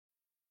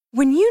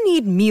When you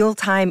need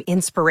mealtime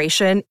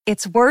inspiration,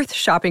 it's worth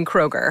shopping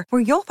Kroger,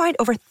 where you'll find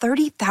over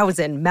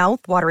 30,000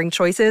 mouth-watering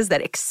choices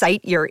that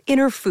excite your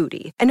inner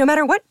foodie. And no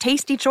matter what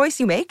tasty choice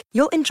you make,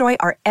 you'll enjoy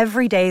our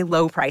everyday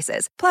low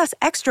prices, plus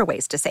extra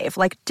ways to save,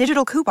 like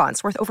digital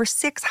coupons worth over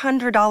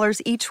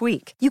 $600 each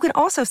week. You can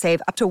also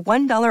save up to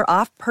 $1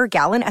 off per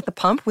gallon at the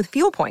pump with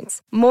fuel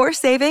points. More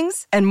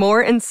savings and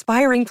more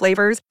inspiring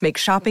flavors make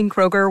shopping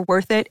Kroger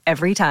worth it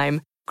every time.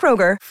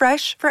 Kroger,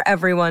 fresh for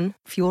everyone.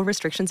 Fuel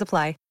restrictions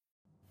apply.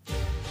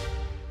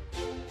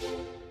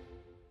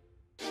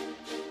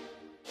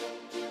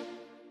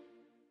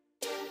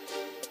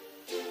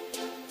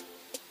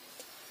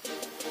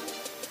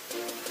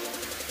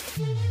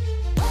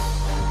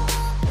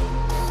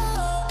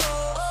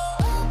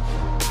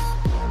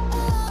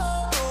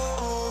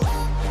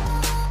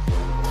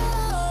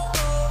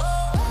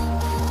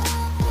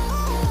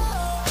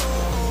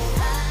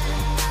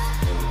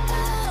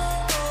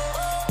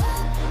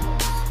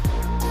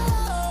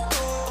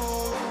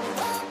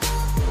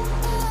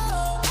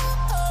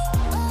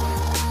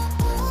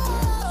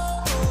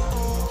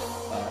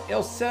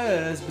 El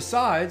says,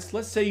 besides,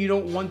 let's say you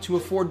don't want to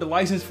afford the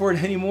license for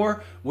it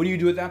anymore. What do you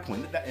do at that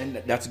point?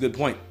 And that's a good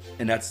point.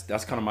 And that's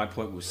kind of my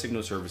point with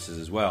signal services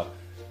as well.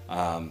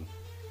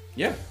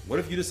 Yeah. What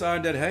if you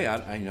decide that, hey,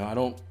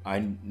 I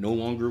no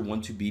longer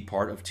want to be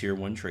part of tier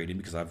 1 trading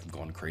because I've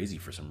gone crazy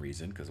for some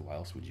reason, because why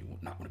else would you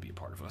not want to be a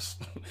part of us?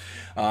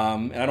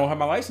 And I don't have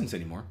my license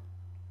anymore.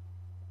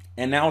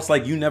 And now it's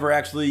like you never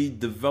actually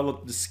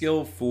developed the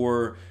skill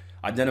for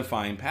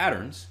identifying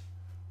patterns,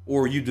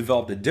 or you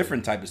developed a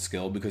different type of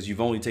skill because you've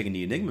only taken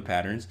the Enigma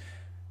patterns.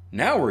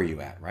 Now where are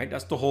you at, right?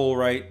 That's the whole,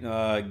 right?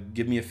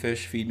 Give me a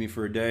fish, feed me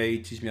for a day,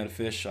 teach me how to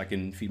fish. I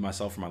can feed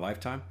myself for my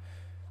lifetime.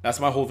 That's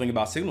my whole thing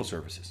about signal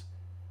services.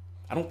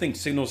 I don't think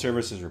signal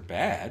services are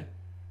bad.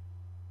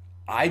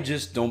 I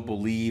just don't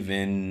believe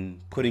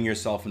in putting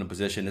yourself in a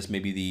position, this may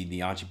be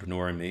the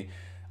entrepreneur in me,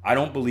 I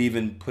don't believe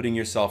in putting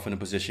yourself in a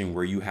position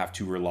where you have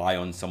to rely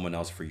on someone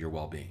else for your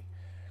well-being.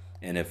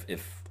 And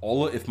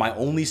if my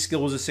only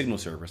skill is a signal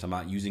service, I'm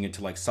not using it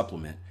to like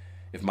supplement.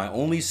 If my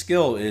only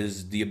skill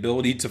is the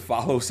ability to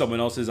follow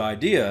someone else's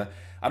idea,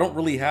 I don't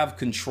really have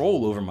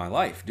control over my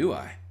life, do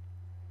I?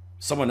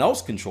 Someone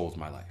else controls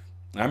my life.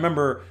 I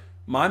remember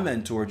my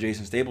mentor,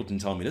 Jason Stapleton,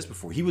 telling me this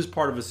before. He was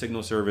part of a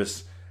signal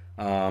service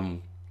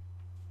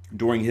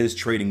during his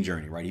trading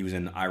journey, right? He was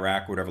in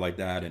Iraq or whatever like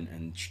that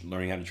and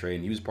learning how to trade,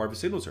 and he was part of a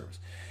signal service.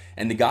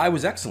 And the guy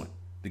was excellent.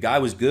 The guy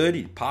was good.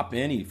 He'd pop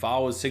in, he'd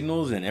follow his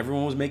signals, and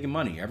everyone was making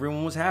money.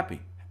 Everyone was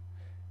happy,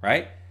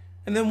 right?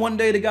 And then one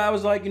day the guy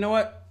was like, you know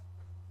what?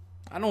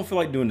 I don't feel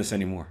like doing this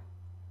anymore.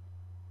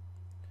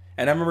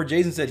 And I remember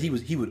Jason said he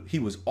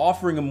was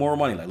offering him more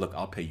money. Like, look,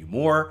 I'll pay you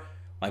more.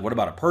 Like, what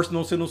about a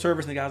personal signal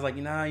service? And the guy's like,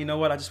 nah, you know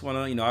what? I just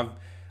want to,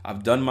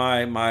 I've done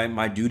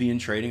my duty in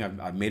trading.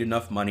 I've made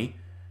enough money.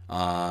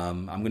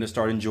 I'm going to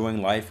start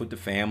enjoying life with the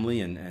family.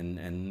 And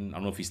I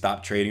don't know if he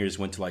stopped trading or just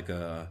went to like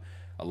a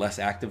less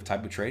active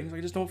type of trading. He's like,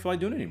 I just don't feel like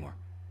doing it anymore.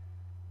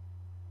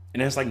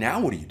 And then it's like,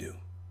 now what do you do?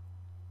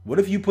 What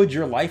if you put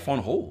your life on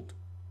hold?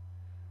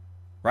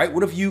 Right?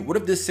 What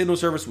if this signal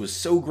service was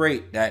so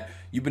great that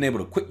you've been able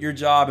to quit your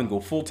job and go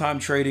full-time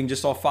trading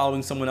just off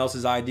following someone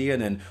else's idea,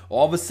 and then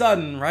all of a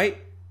sudden, right,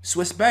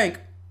 Swiss Bank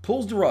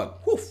pulls the rug.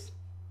 Woof.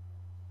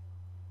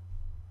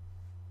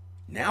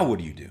 Now what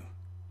do?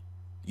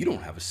 You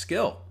don't have a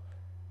skill.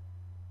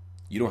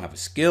 You don't have a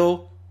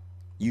skill.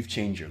 You've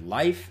changed your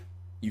life.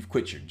 You've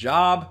quit your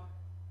job.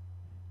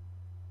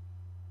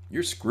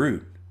 You're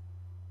screwed.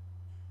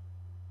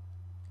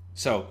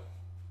 So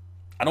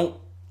I don't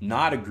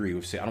not agree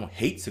with, I don't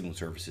hate signal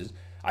services.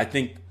 I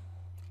think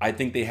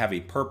they have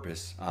a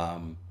purpose. I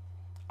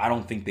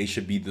don't think they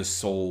should be the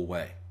sole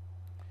way.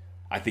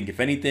 I think if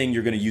anything,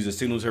 you're going to use a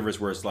signal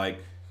service where it's like,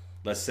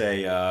 let's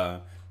say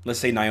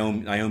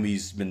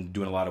Naomi's been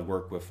doing a lot of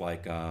work with I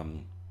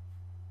think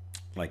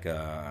like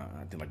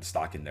the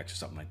stock index or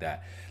something like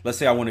that. Let's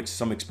say I want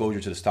some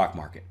exposure to the stock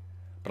market,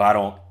 but I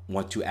don't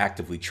want to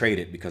actively trade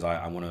it because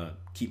I want to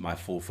keep my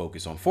full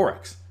focus on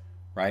Forex,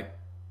 right?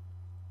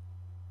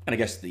 And I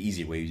guess the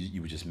easy way,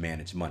 you would just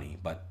manage money,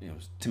 but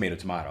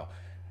tomato.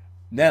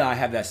 Then I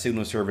have that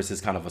signal service as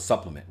kind of a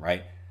supplement,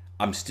 right?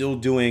 I still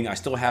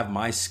have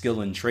my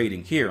skill in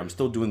trading here. I'm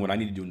still doing what I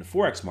need to do in the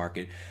Forex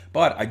market,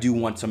 but I do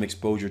want some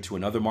exposure to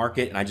another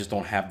market, and I just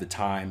don't have the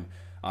time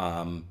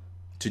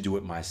to do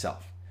it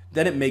myself.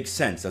 Then it makes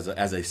sense as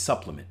a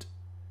supplement.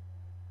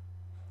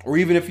 Or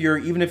even if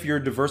you're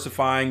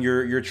diversifying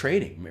your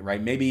trading,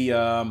 right? Maybe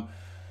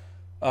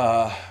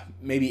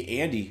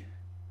Andy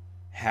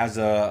has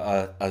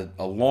a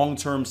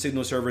long-term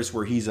signal service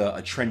where he's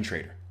a trend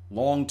trader,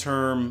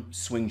 long-term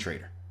swing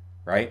trader,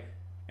 right?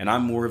 And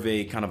I'm more of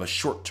a kind of a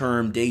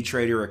short-term day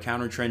trader or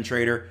counter trend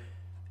trader,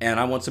 and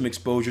I want some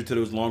exposure to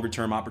those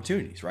longer-term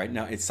opportunities, right?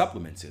 Now, it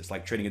supplements it. It's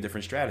like trading a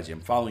different strategy.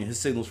 I'm following his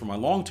signals for my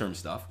long-term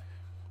stuff,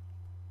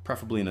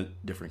 preferably in a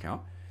different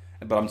account,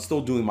 but I'm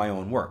still doing my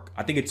own work.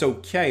 I think it's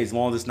okay as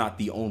long as it's not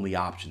the only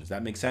option. Does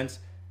that make sense?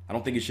 I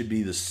don't think it should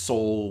be the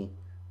sole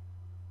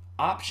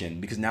option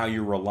because now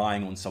you're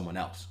relying on someone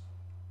else.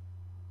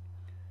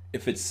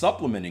 If it's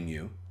supplementing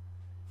you,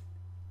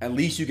 at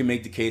least you can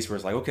make the case where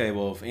it's like, okay,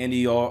 well,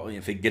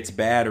 if it gets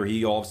bad or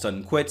he all of a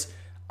sudden quits,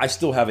 I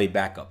still have a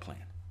backup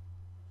plan.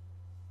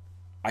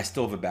 I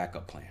still have a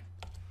backup plan.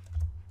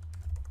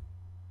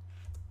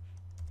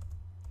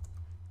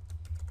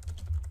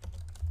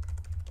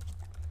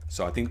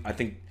 So I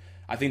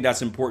think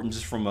that's important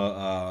just from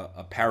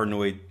a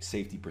paranoid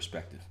safety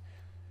perspective.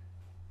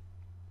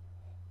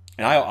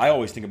 And I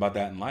always think about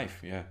that in life.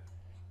 Yeah.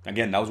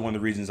 Again, that was one of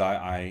the reasons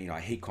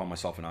I hate calling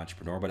myself an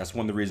entrepreneur, but that's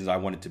one of the reasons I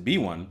wanted to be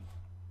one.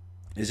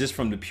 Is just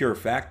from the pure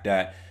fact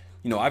that,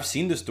 I've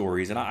seen the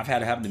stories and I've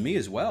had it happen to me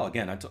as well.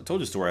 Again, I told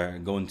you a story. I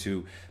go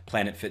into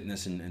Planet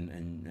Fitness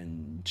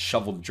and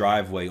shovel the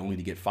driveway only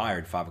to get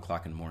fired 5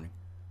 o'clock in the morning.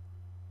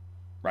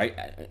 Right?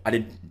 I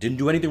didn't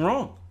do anything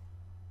wrong.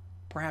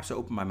 Perhaps I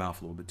opened my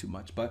mouth a little bit too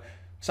much, but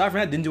aside from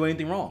that, didn't do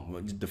anything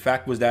wrong. The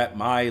fact was that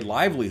my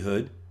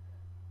livelihood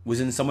was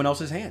in someone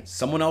else's hands.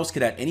 Someone else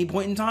could at any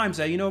point in time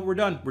say, we're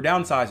done. We're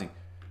downsizing.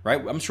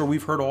 Right? I'm sure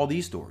we've heard all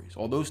these stories,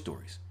 all those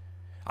stories.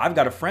 I've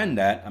got a friend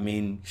that,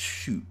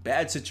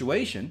 bad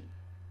situation,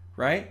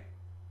 right?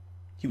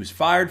 He was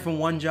fired from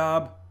one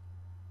job,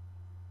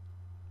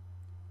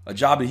 a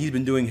job that he's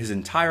been doing his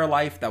entire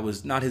life. That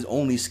was not his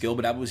only skill,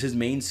 but that was his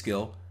main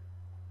skill.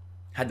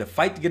 Had to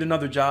fight to get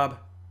another job,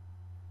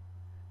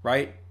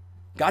 right?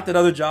 Got that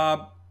other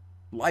job.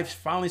 Life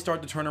finally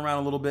started to turn around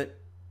a little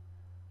bit.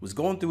 Was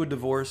going through a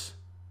divorce.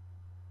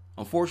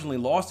 Unfortunately,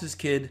 lost his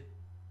kid,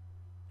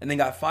 and then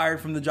got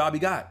fired from the job he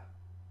got.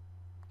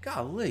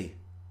 Golly.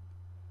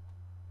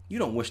 You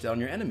don't wish that on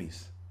your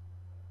enemies.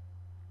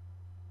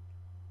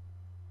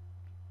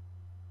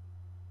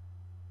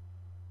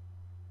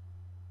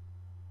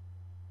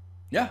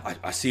 Yeah,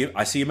 I see him.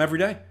 I see him every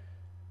day.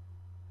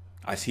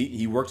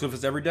 He works with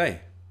us every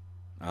day.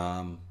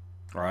 Or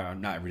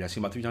not every day. I see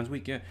him about 3 times a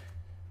week. Yeah.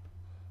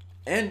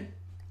 And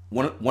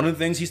one of the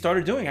things he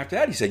started doing after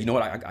that, he said, "You know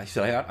what?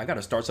 I got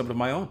to start something of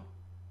my own,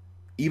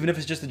 even if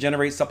it's just to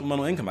generate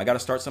supplemental income. I got to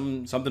start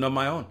something of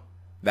my own.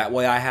 That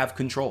way, I have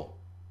control."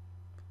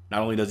 Not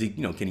only does he,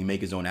 can he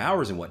make his own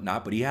hours and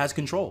whatnot, but he has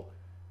control.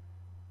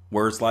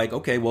 Where it's like,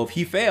 okay, well, if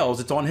he fails,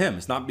 it's on him.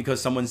 It's not because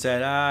someone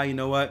said, you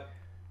know what?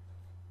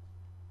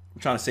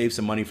 I'm trying to save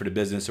some money for the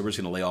business, so we're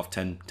just going to lay off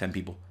 10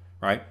 people,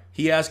 right?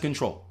 He has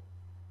control.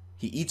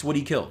 He eats what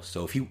he kills.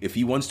 So if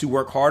he wants to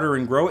work harder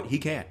and grow it, he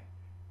can.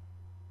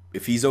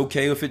 If he's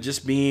okay with it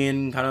just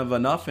being kind of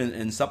enough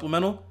and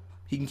supplemental,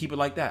 he can keep it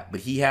like that.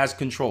 But he has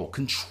control.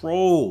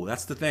 Control,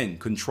 that's the thing,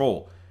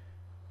 control.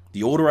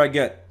 The older I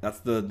get, that's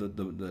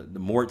the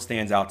more it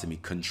stands out to me.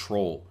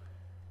 Control.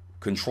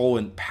 Control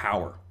and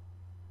power.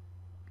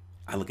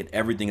 I look at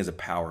everything as a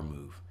power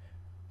move.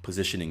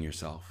 Positioning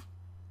yourself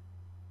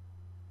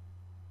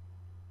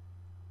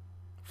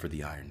for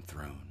the Iron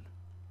Throne.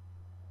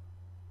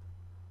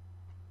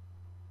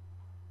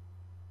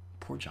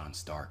 Poor John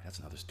Stark. That's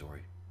another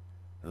story.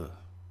 Ugh.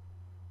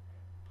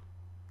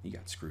 He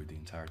got screwed the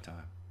entire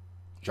time.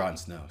 Jon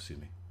Snow, excuse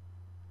me.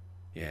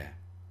 Yeah.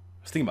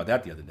 I was thinking about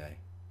that the other day.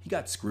 He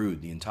got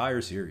screwed the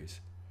entire series.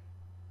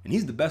 And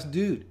he's the best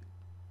dude.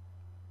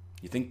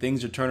 You think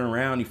things are turning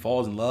around, he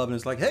falls in love, and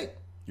it's like, hey,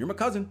 you're my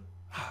cousin.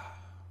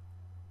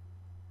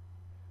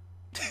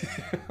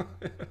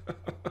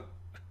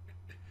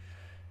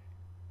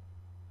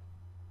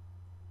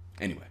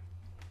 Anyway.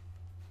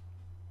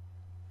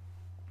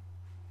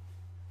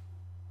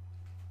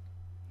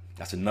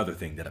 That's another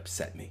thing that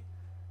upset me.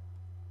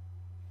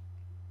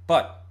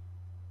 But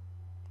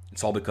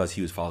it's all because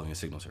he was following a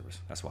signal service.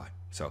 That's why.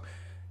 So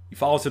you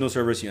follow signal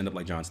service, you end up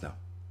like Jon Snow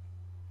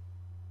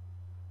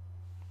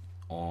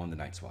on the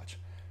Night's Watch.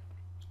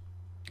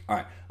 All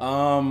right.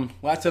 Well,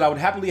 I said I would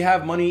happily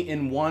have money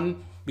in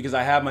one because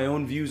I have my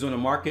own views on the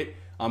market,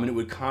 and it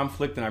would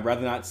conflict, and I'd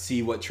rather not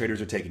see what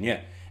traders are taking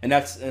yet. And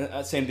that's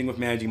the same thing with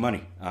managing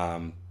money.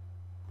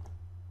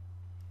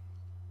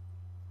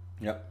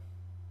 Yep.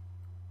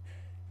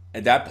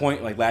 At that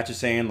point, like Latch is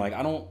saying, like,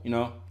 I don't,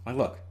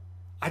 look,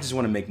 I just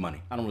want to make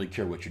money. I don't really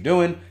care what you're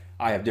doing.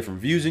 I have different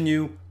views than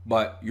you,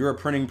 but you're a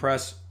printing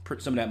press.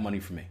 Print some of that money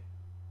for me.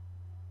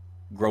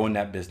 Growing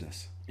that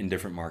business in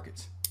different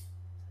markets.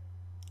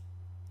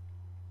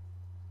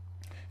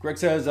 Greg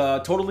says,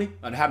 totally.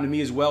 It happened to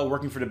me as well,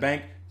 working for the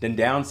bank, then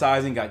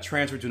downsizing, got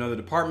transferred to another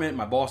department.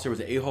 My boss there was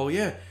an a-hole,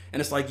 yeah. And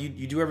it's like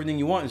you do everything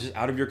you want. It's just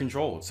out of your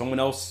control. Someone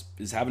else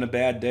is having a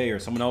bad day or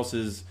someone else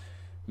is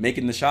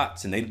making the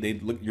shots and they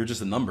look, you're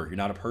just a number. You're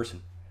not a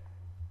person.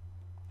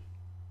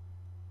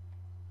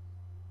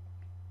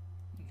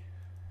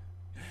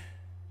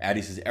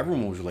 Addie says,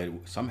 everyone was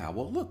related somehow.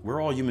 Well, look,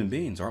 we're all human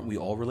beings. Aren't we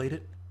all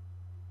related?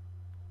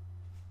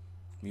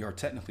 We are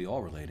technically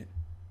all related.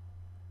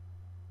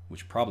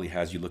 Which probably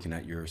has you looking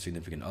at your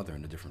significant other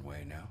in a different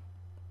way now.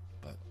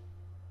 But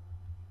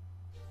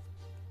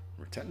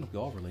we're technically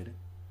all related.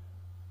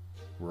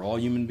 We're all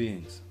human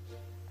beings.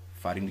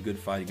 Fighting the good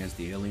fight against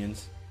the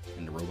aliens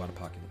and the robot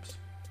apocalypse.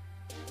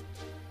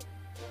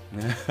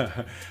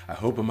 I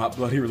hope I'm not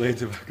bloody related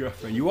to my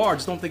girlfriend. You are,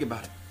 just don't think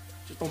about it.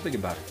 Just don't think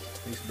about it.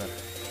 Makes it better.